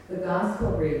The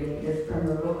Gospel reading is from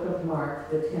the book of Mark,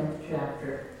 the 10th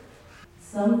chapter.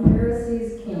 Some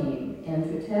Pharisees came, and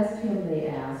to test him they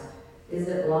asked, "Is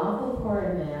it lawful for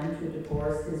a man to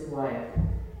divorce his wife?"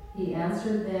 He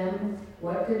answered them,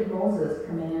 "What did Moses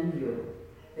command you?"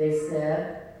 They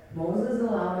said, "Moses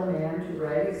allowed a man to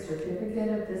write a certificate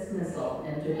of dismissal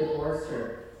and to divorce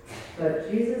her." But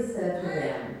Jesus said to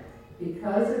them,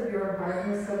 "Because of your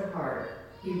hardness of heart,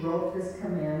 he wrote this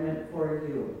commandment for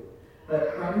you.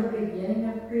 But from the beginning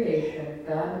of creation,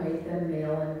 God made them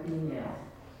male and female.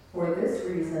 For this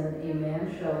reason, a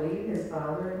man shall leave his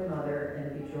father and mother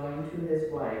and be joined to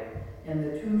his wife, and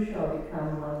the two shall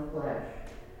become one flesh.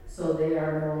 So they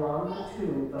are no longer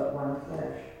two, but one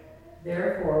flesh.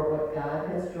 Therefore, what God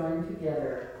has joined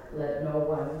together, let no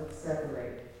one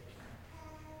separate."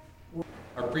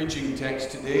 Our preaching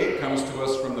text today comes to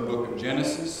us from the book of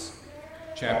Genesis,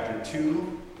 chapter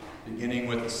 2, beginning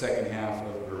with the second half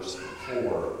of verse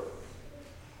 4.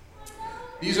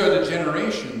 These are the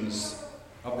generations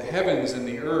of the heavens and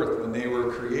the earth when they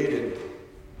were created.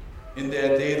 In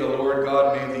that day the Lord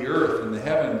God made the earth and the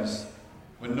heavens,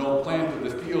 when no plant of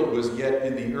the field was yet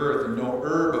in the earth, and no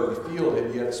herb of the field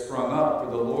had yet sprung up,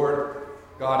 for the Lord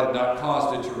God had not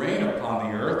caused it to rain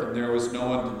upon the earth, and there was no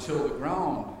one to till the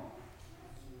ground.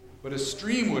 But a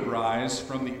stream would rise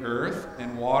from the earth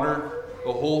and water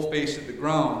the whole face of the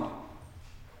ground.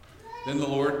 Then the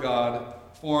Lord God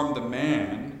formed the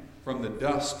man from the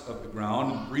dust of the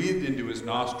ground and breathed into his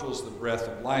nostrils the breath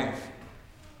of life,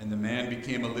 and the man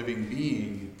became a living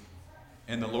being.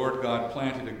 And the Lord God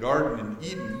planted a garden in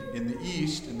Eden in the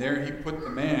east, and there he put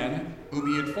the man whom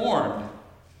he had formed.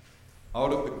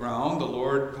 Out of the ground the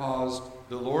Lord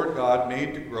God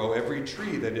made to grow every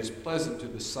tree that is pleasant to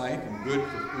the sight and good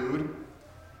for food,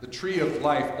 the tree of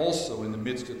life also in the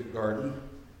midst of the garden,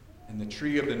 and the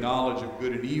tree of the knowledge of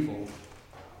good and evil.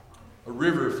 A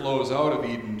river flows out of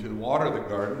Eden to water the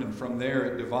garden, and from there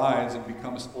it divides and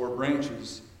becomes 4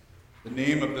 branches. The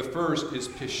name of the first is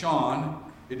Pishon.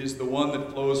 It is the one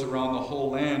that flows around the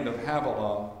whole land of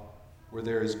Havilah, where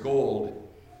there is gold,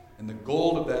 and the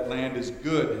gold of that land is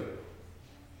good.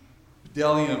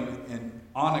 Bdellium and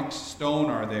onyx stone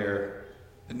are there.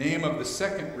 The name of the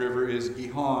second river is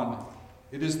Gihon.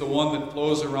 It is the one that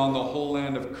flows around the whole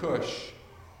land of Cush.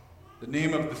 The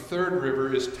name of the third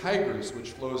river is Tigris,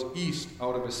 which flows east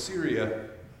out of Assyria,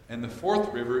 and the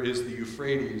fourth river is the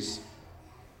Euphrates.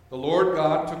 The Lord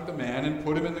God took the man and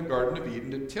put him in the Garden of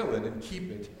Eden to till it and keep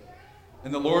it.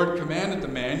 And the Lord commanded the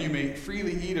man, "You may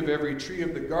freely eat of every tree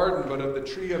of the garden, but of the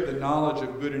tree of the knowledge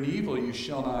of good and evil you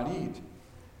shall not eat.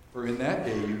 For in that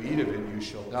day you eat of it, you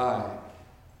shall die."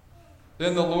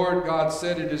 Then the Lord God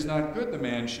said, "It is not good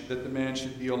that the man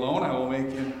should be alone. I will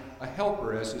make him a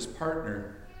helper as his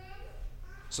partner."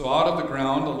 So out of the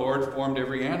ground the Lord formed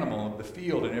every animal of the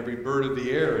field and every bird of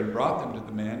the air, and brought them to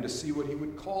the man to see what he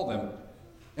would call them.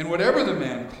 And whatever the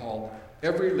man called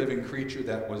every living creature,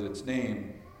 that was its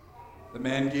name. The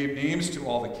man gave names to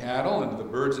all the cattle and to the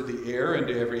birds of the air and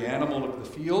to every animal of the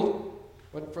field.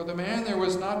 But for the man there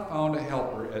was not found a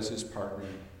helper as his partner.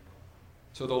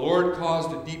 So the Lord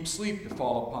caused a deep sleep to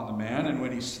fall upon the man, and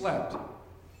when he slept,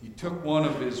 he took one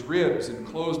of his ribs and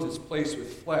closed its place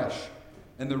with flesh.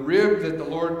 And the rib that the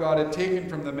Lord God had taken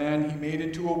from the man he made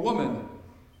into a woman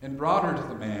and brought her to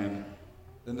the man.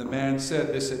 Then the man said,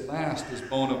 "This at last is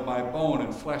bone of my bone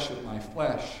and flesh of my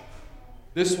flesh.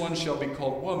 This one shall be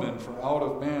called woman, for out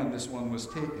of man this one was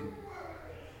taken."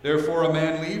 Therefore a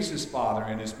man leaves his father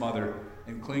and his mother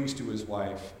and clings to his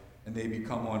wife, and they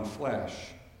become one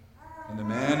flesh. And the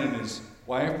man and his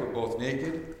wife were both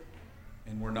naked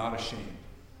and were not ashamed.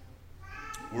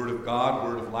 Word of God,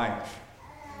 word of life.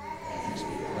 Thanks be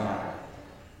to God.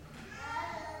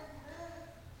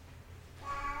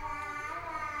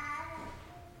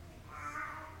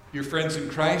 Dear friends in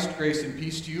Christ, grace and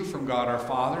peace to you from God our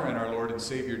Father and our Lord and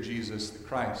Savior Jesus the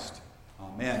Christ.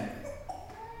 Amen.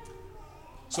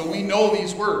 So we know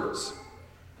these words.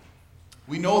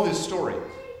 We know this story.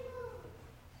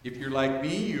 If you're like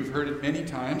me, you've heard it many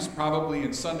times, probably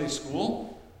in Sunday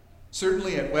school,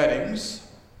 certainly at weddings.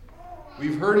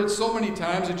 We've heard it so many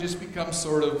times it just becomes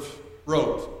sort of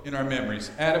rote in our memories.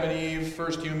 Adam and Eve,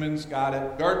 first humans, got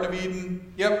it. Garden of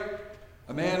Eden, yep.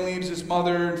 A man leaves his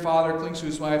mother and father, clings to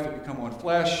his wife, and become one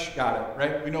flesh. Got it,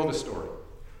 right? We know the story.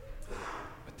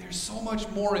 But there's so much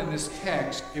more in this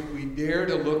text if we dare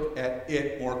to look at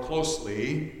it more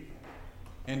closely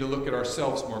and to look at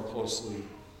ourselves more closely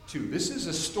too. This is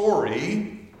a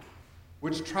story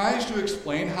which tries to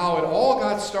explain how it all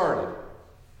got started,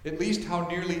 at least how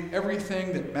nearly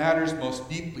everything that matters most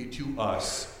deeply to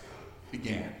us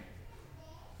began.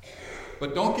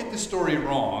 But don't get the story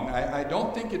wrong. I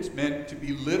don't think it's meant to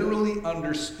be literally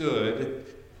understood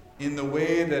in the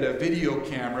way that a video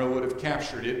camera would have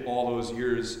captured it all those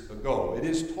years ago. It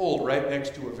is told right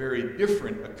next to a very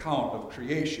different account of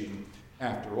creation,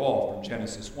 after all, from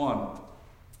Genesis 1.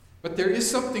 But there is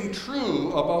something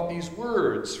true about these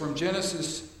words from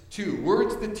Genesis 2,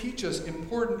 words that teach us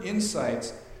important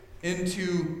insights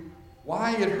into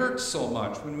why it hurts so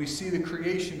much when we see the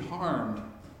creation harmed,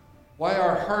 why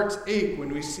our hearts ache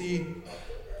when we see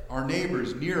our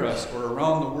neighbors near us or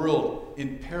around the world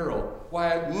in peril, why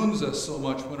it wounds us so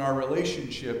much when our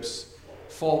relationships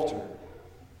falter.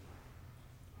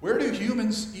 Where do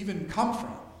humans even come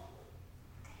from?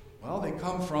 Well, they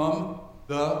come from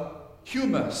the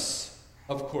humus,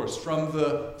 of course, from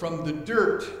the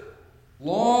dirt.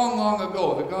 Long, long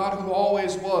ago, the God who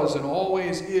always was and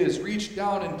always is reached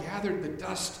down and gathered the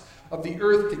dust of the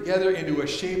earth together into a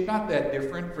shape not that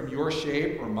different from your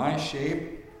shape or my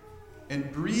shape, and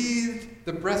breathed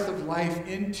the breath of life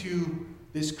into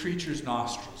this creature's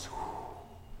nostrils.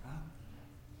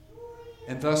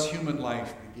 And thus human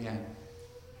life began.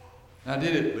 Now,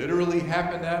 did it literally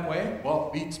happen that way? Well,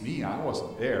 beats me, I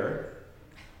wasn't there.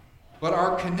 But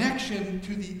our connection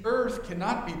to the earth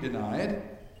cannot be denied.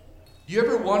 Do you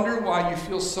ever wonder why you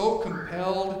feel so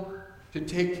compelled to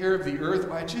take care of the earth?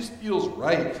 Why it just feels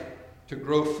right to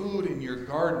grow food in your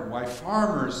garden? Why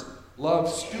farmers love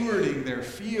stewarding their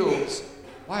fields?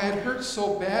 Why it hurts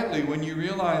so badly when you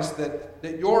realize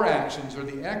that your actions or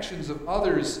the actions of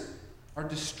others are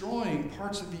destroying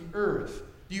parts of the earth?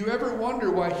 Do you ever wonder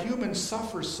why humans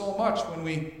suffer so much when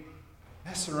we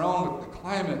mess around with the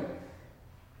climate?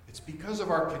 It's because of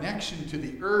our connection to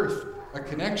the earth, a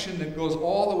connection that goes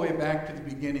all the way back to the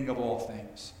beginning of all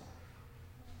things.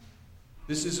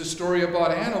 This is a story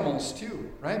about animals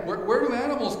too, right? Where do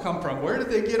animals come from? Where did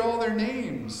they get all their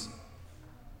names?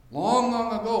 Long,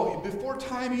 long ago, before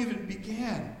time even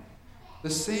began, the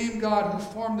same God who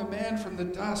formed the man from the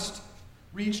dust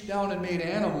reached down and made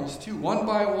animals too. One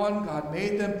by one, God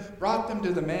made them, brought them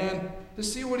to the man to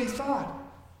see what he thought.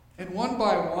 And one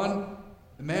by one,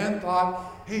 the man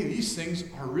thought, hey, these things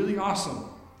are really awesome.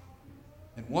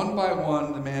 And one by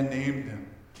one, the man named them.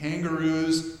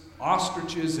 Kangaroos,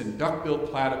 ostriches, and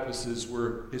duck-billed platypuses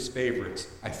were his favorites,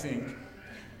 I think.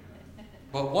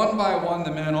 But one by one,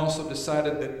 the man also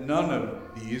decided that none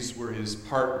of these were his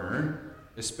partner,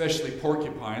 especially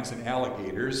porcupines and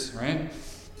alligators, right?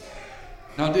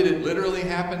 Now, did it literally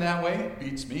happen that way?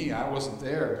 Beats me, I wasn't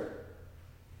there.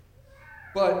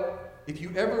 But if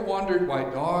you ever wondered why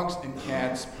dogs and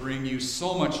cats bring you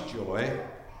so much joy,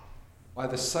 why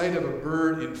the sight of a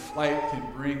bird in flight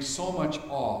can bring so much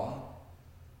awe,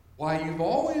 why you've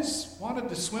always wanted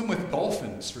to swim with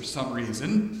dolphins for some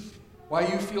reason, why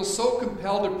you feel so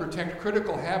compelled to protect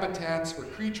critical habitats for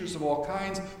creatures of all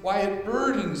kinds, why it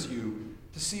burdens you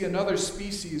to see another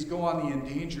species go on the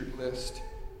endangered list.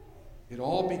 It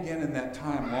all began in that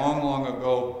time long, long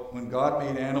ago when God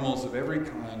made animals of every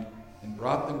kind and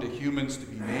brought them to humans to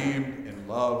be named and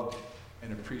loved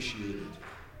and appreciated.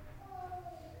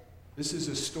 This is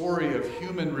a story of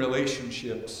human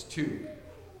relationships too,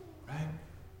 right?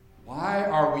 Why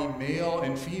are we male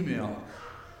and female?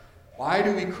 Why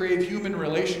do we crave human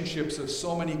relationships of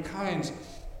so many kinds?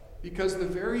 Because the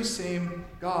very same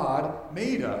God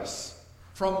made us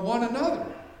from one another.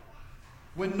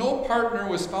 When no partner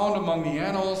was found among the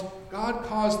animals, God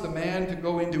caused the man to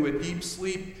go into a deep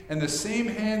sleep, and the same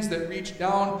hands that reached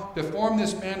down to form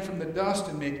this man from the dust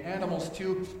and make animals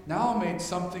too, now made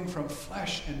something from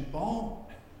flesh and bone.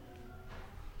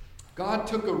 God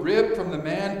took a rib from the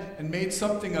man and made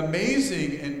something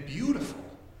amazing and beautiful.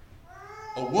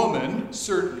 A woman,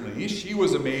 certainly, she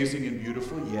was amazing and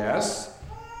beautiful, yes,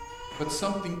 but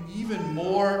something even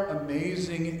more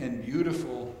amazing and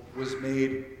beautiful was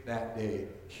made that day.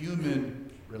 Human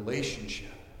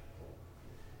relationship.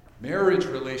 Marriage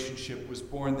relationship was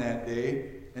born that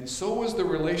day, and so was the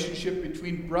relationship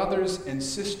between brothers and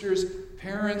sisters,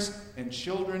 parents and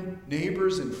children,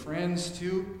 neighbors and friends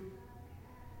too.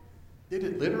 Did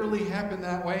it literally happen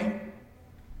that way?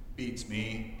 Beats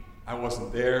me. I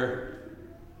wasn't there.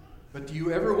 But do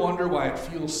you ever wonder why it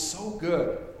feels so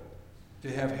good to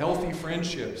have healthy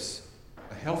friendships,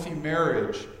 a healthy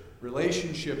marriage,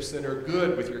 relationships that are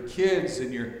good with your kids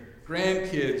and your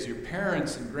grandkids, your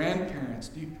parents and grandparents?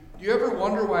 Do you ever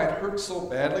wonder why it hurts so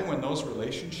badly when those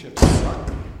relationships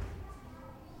suck?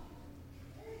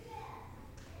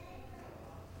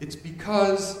 It's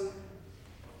because,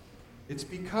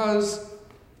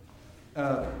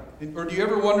 or do you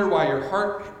ever wonder why your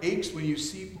heart aches when you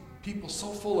see people so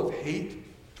full of hate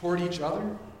toward each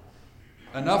other?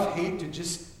 Enough hate to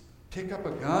just pick up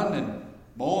a gun and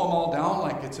mow them all down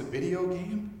like it's a video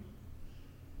game?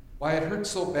 Why it hurts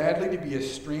so badly to be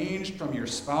estranged from your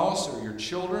spouse or your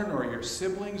children or your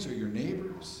siblings or your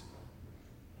neighbors?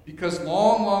 Because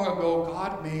long, long ago,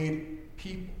 God made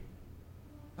people,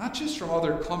 not just from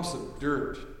other clumps of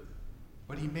dirt,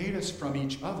 but he made us from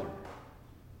each other.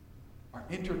 Our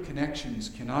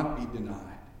interconnections cannot be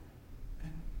denied.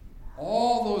 And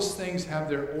all those things have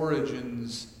their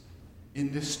origins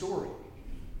in this story.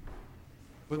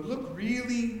 But look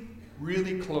really,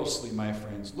 really closely, my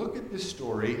friends. Look at this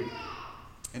story,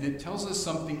 and it tells us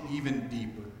something even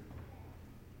deeper.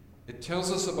 It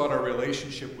tells us about our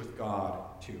relationship with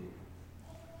God, too.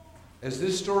 As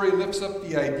this story lifts up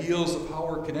the ideals of how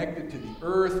we're connected to the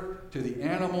earth, to the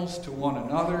animals, to one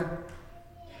another,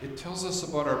 it tells us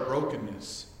about our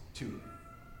brokenness, too.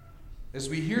 As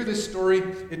we hear this story,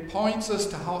 it points us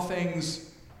to how things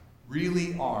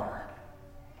really are.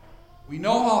 We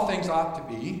know how things ought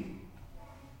to be.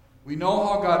 We know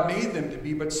how God made them to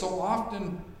be, but so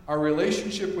often our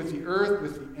relationship with the earth,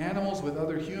 with the animals, with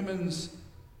other humans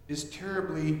is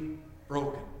terribly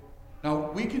broken.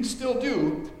 Now, we can still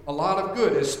do a lot of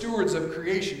good as stewards of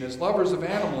creation, as lovers of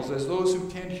animals, as those who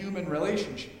tend human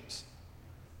relationships.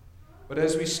 But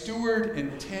as we steward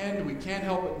and tend, we can't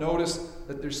help but notice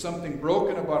that there's something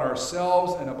broken about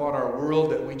ourselves and about our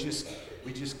world that we just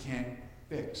can't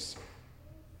fix.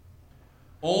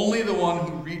 Only the one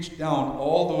who reached down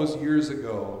all those years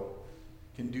ago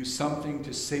can do something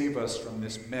to save us from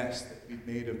this mess that we've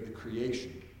made of the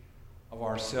creation, of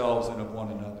ourselves and of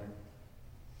one another.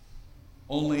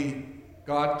 Only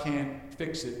God can't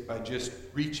fix it by just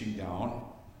reaching down.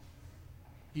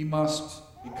 He must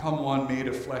become one made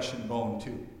of flesh and bone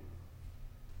too.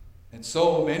 And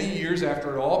so many years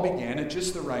after it all began, at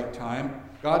just the right time,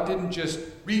 God didn't just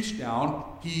reach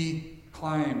down, he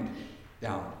climbed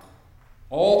down.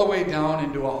 All the way down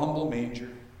into a humble manger,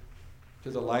 to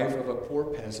the life of a poor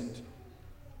peasant.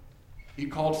 He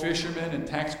called fishermen and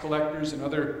tax collectors and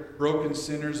other broken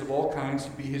sinners of all kinds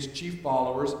to be his chief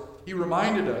followers. He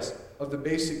reminded us of the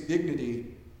basic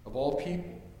dignity of all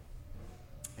people.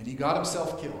 And he got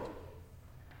himself killed.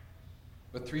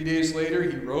 But 3 days later,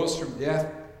 he rose from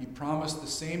death. He promised the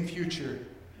same future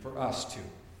for us too.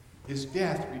 His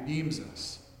death redeems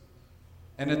us.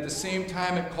 And at the same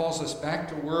time, it calls us back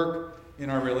to work in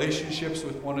our relationships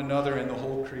with one another and the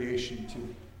whole creation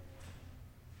too.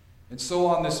 And so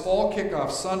on this fall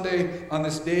kickoff Sunday, on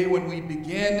this day when we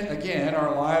begin again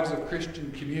our lives of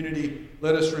Christian community,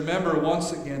 let us remember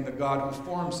once again the God who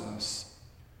forms us,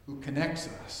 who connects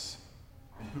us,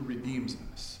 and who redeems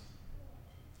us.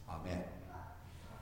 Amen.